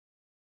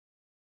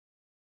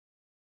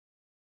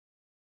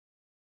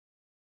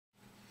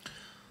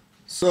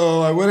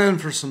So I went in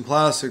for some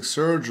plastic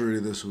surgery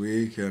this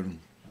week, and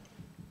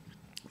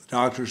the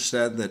doctor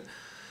said that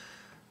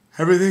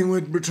everything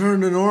would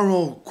return to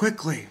normal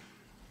quickly.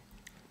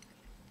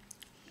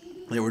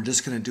 They were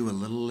just going to do a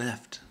little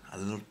lift, a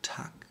little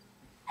tuck,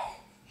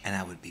 and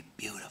I would be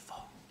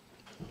beautiful.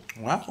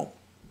 Well,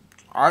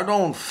 I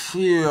don't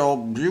feel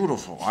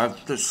beautiful.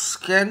 The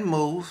skin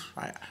moves.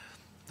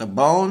 The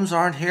bones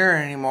aren't here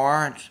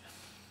anymore. It's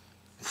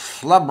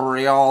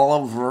flubbery all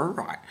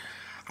over.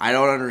 I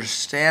don't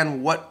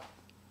understand what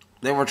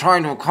they were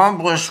trying to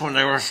accomplish when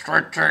they were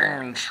stretching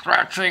and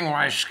stretching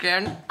my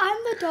skin. I'm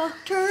the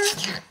doctor.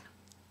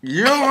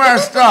 You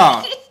messed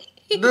up.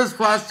 This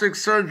plastic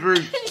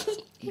surgery,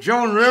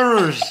 Joan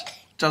Rivers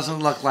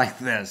doesn't look like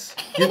this.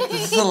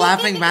 This is a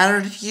laughing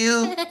matter to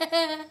you?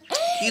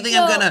 You think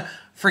I'm gonna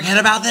forget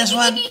about this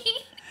one?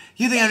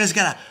 You think I'm just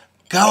gonna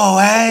go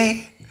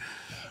away?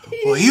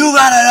 Well, you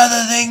got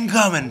another thing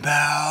coming,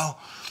 pal.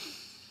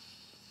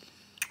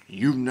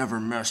 You've never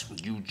messed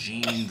with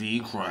Eugene V.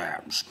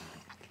 Krabs.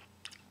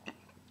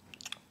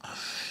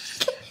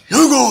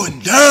 You're going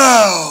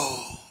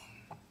down.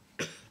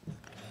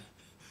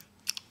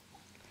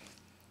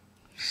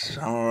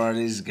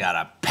 Somebody's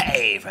gotta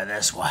pay for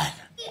this one.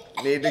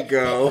 Need to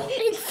go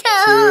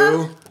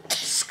to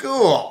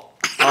school.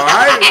 All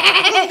right?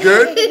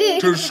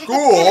 Get to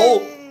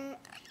school.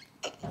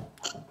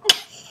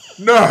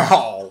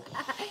 Now.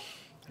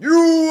 You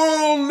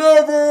will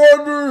never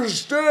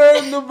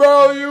understand the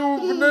value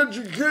of an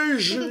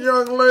education,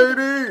 young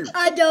lady.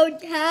 I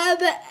don't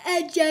have an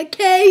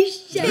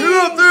education. Get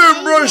up there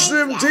and brush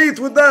them teeth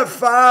with that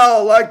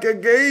file like I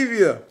gave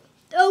you.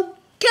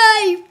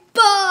 Okay,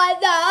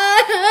 Father.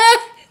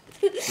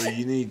 So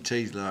you need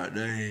teeth like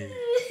that.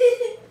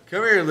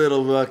 Come here,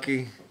 little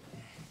Bucky.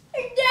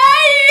 Daddy,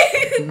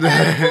 I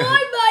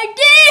want my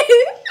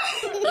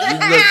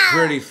teeth. You look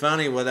pretty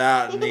funny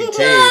without any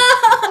teeth.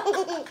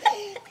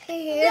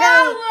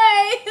 No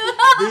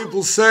way.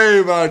 People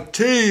say my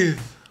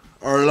teeth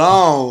are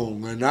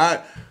long, and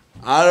I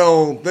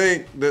don't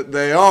think that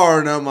they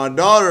are. Now, my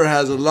daughter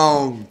has a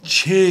long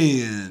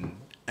chin,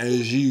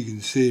 as you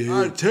can see.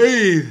 My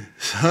teeth,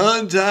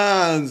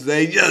 sometimes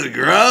they just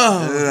grow.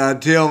 And then I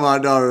tell my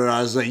daughter,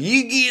 I say,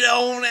 you get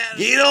on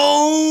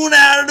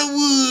out of the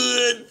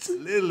woods. The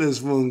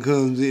littlest one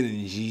comes in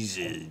and she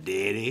says,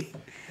 Daddy,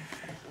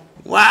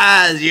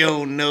 why is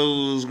your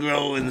nose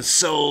growing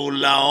so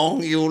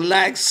long? You're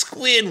like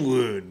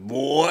Squidward,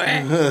 boy.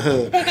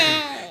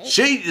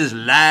 She just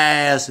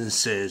laughs and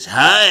says,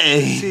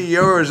 hey. See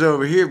yours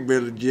over here,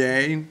 Billy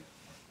Jane.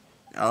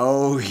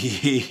 Oh,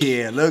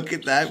 yeah, look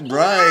at that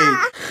brain.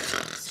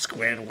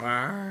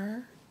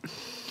 Squidward.